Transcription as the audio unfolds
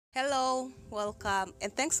Hello, welcome,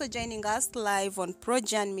 and thanks for joining us live on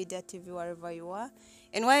Projan Media TV wherever you are.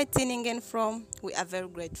 And where you're tuning in from, we are very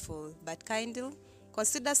grateful. But kindly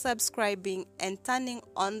consider subscribing and turning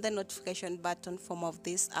on the notification button for more of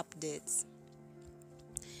these updates.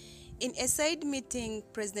 In a side meeting,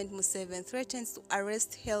 President Museveni threatens to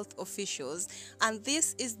arrest health officials, and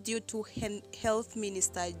this is due to Health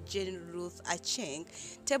Minister Jane Ruth Acheng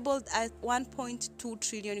tabled a 1.2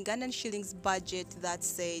 trillion Ugandan shillings budget that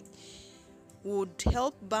said would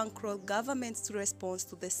help bankroll governments to respond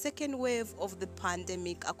to the second wave of the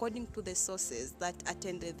pandemic, according to the sources that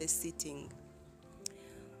attended the sitting.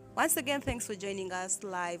 Once again, thanks for joining us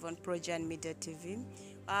live on Projan Media TV.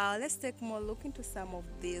 Let's take more look into some of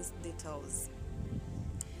these details.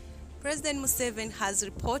 President Museveni has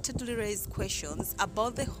reportedly raised questions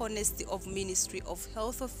about the honesty of Ministry of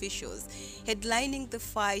Health officials headlining the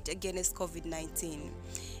fight against COVID-19.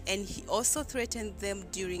 And he also threatened them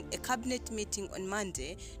during a cabinet meeting on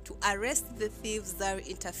Monday to arrest the thieves that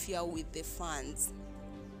interfere with the funds.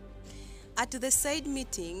 At the said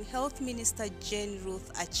meeting, Health Minister Jane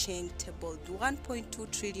Ruth Acheng tabled 1.2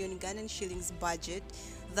 trillion Ugandan shillings budget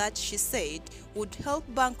that she said would help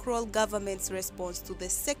bankroll government's response to the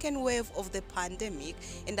second wave of the pandemic,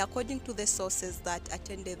 and according to the sources that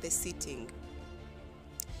attended the sitting.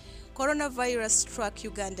 Coronavirus struck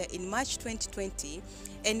Uganda in March 2020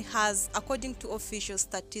 and has, according to official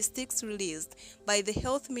statistics released by the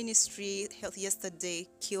Health Ministry yesterday,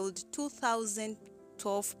 killed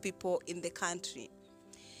 2,012 people in the country.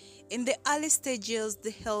 In the early stages,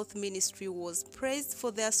 the Health Ministry was praised for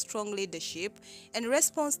their strong leadership and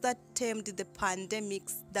response that tamed the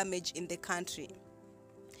pandemic's damage in the country.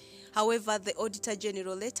 However, the Auditor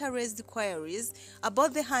General later raised queries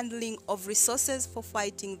about the handling of resources for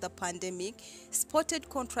fighting the pandemic, spotted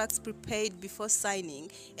contracts prepaid before signing,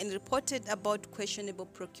 and reported about questionable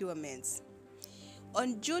procurements.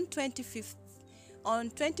 On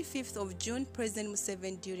 25th of June, President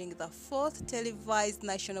Museveni, during the fourth televised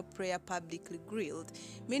national prayer, publicly grilled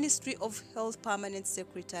Ministry of Health Permanent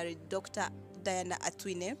Secretary Dr. Diana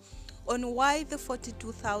Atwine on why the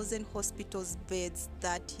 42,000 hospitals beds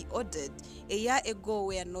that he ordered a year ago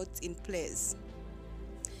were not in place.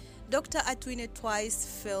 Dr. Atwine twice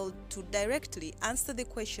failed to directly answer the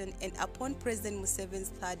question, and upon President Museveni's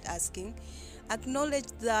third asking,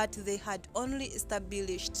 acknowledged that they had only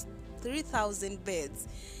established 3,000 beds.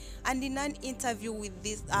 And in an interview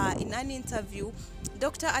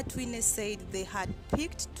Dr. Atwine said they had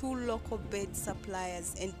picked two local bed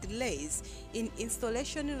suppliers, and delays in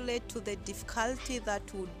installation led to the difficulty that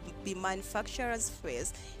would be manufacturers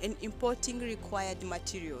face in importing required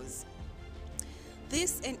materials.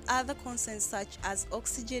 This and other concerns such as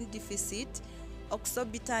oxygen deficit,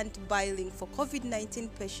 exorbitant billing for COVID-19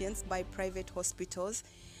 patients by private hospitals,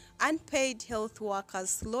 unpaid health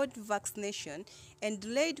workers, slowed vaccination, and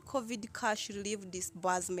delayed COVID cash relief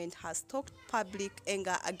disbursement has stoked public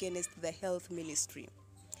anger against the health ministry.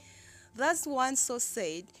 Thus, one source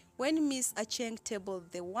said, when Ms. Acheng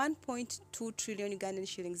tabled the 1.2 trillion Ugandan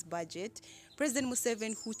shillings budget, President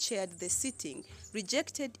Museveni, who chaired the sitting,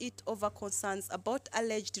 rejected it over concerns about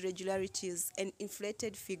alleged irregularities and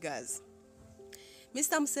inflated figures.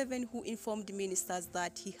 Mr. Museveni, who informed ministers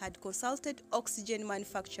that he had consulted oxygen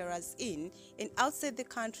manufacturers in and outside the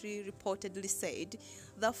country, reportedly said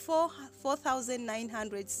the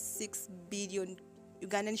 4,906 billion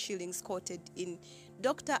Ugandan shillings quoted in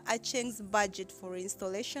Dr. Acheng's budget for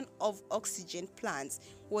installation of oxygen plants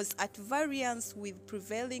was at variance with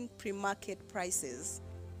prevailing pre-market prices.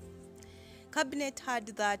 Cabinet had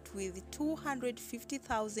that with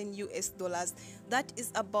 250,000 US dollars, that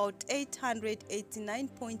is about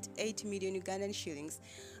 889.8 million Ugandan shillings,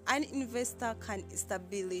 an investor can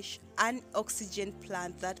establish an oxygen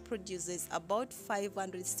plant that produces about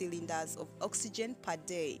 500 cylinders of oxygen per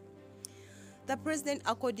day. The president,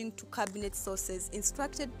 according to cabinet sources,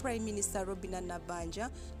 instructed Prime Minister Robina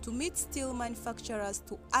Nabanja to meet steel manufacturers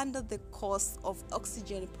to under the cost of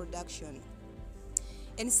oxygen production.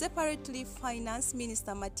 And separately, Finance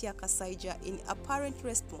Minister Matia Kasaija, in apparent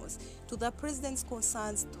response to the President's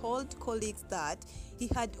concerns, told colleagues that he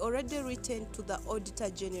had already written to the Auditor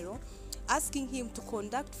General asking him to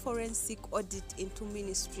conduct forensic audit into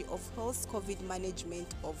Ministry of Health's COVID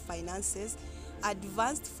management of finances,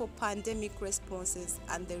 advanced for pandemic responses,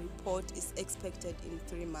 and the report is expected in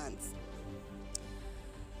 3 months.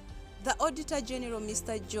 The Auditor General,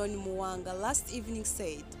 Mr. John Muwanga, last evening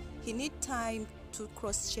said he needs time to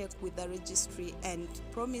cross-check with the registry and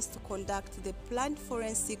promised to conduct the planned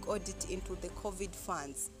forensic audit into the COVID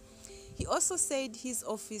funds. He also said his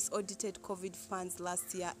office audited COVID funds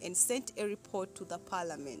last year and sent a report to the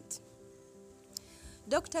parliament.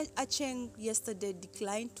 Dr. Acheng yesterday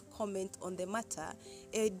declined to comment on the matter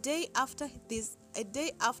a day after this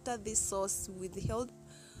source withheld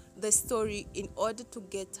the story in order to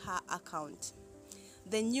get her account.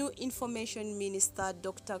 The new information minister,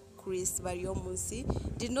 Dr. Chris Baryomunsi,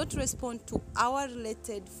 did not respond to our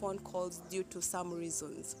related phone calls due to some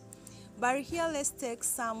reasons. But here let's take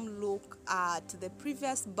some look at the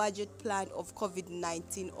previous budget plan of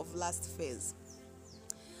COVID-19 of last phase.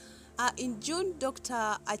 In June,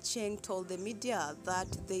 Dr. Acheng told the media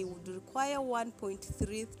that they would require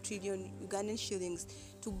 1.3 trillion Ugandan shillings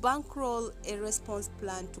to bankroll a response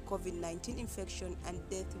plan to COVID-19 infection and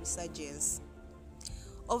death resurgence.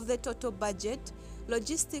 Of the total budget,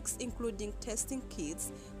 logistics including testing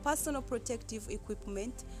kits, personal protective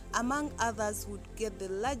equipment, among others, would get the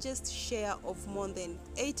largest share of more than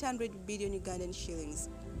 800 billion Ugandan shillings.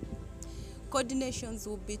 Coordinations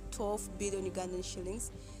will be 12 billion Ugandan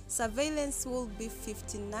shillings. Surveillance will be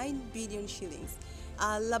 59 billion shillings.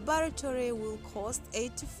 A laboratory will cost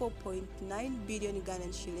 84.9 billion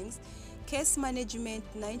Ugandan shillings. Case management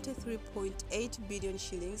 93.8 billion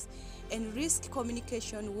shillings, and risk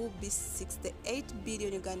communication will be 68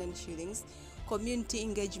 billion Ugandan shillings. Community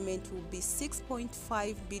engagement will be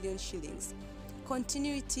 6.5 billion shillings.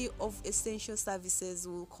 Continuity of essential services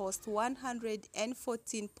will cost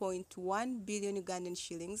 114.1 billion Ugandan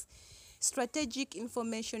shillings. Strategic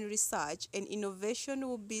information research and innovation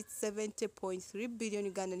will be 70.3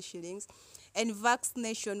 billion Ugandan shillings, and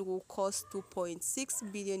vaccination will cost 2.6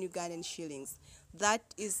 billion Ugandan shillings. That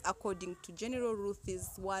is according to General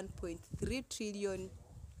Ruth's 1.3 trillion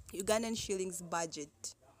Ugandan shillings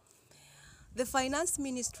budget. The Finance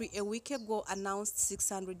Ministry a week ago announced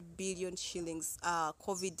 600 billion shillings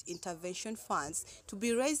COVID intervention funds to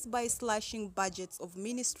be raised by slashing budgets of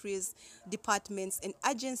ministries, departments, and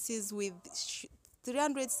agencies with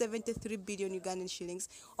 373 billion Ugandan shillings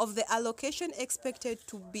of the allocation expected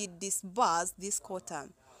to be disbursed this quarter.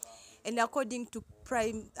 And according to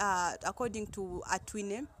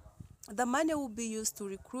Atwine, the money will be used to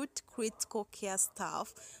recruit critical care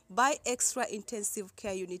staff, buy extra intensive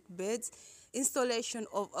care unit beds, installation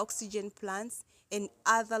of oxygen plants, and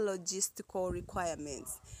other logistical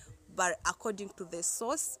requirements. But according to the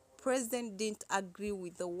source, President didn't agree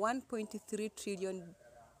with the 1.3 trillion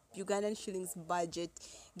Ugandan shillings budget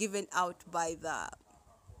given out by the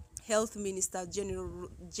Health Minister Jane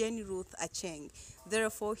Ruth Acheng.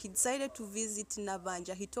 Therefore, he decided to visit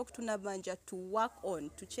Nabanja. He talked to Nabanja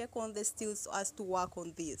to check on the stills as to work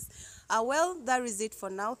on this. Well, that is it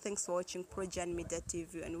for now. Thanks for watching Projan Media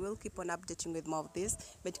TV, and we'll keep on updating with more of this.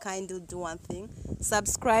 But kindly do one thing: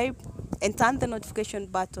 subscribe and turn the notification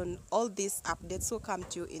button. All these updates will come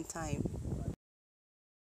to you in time.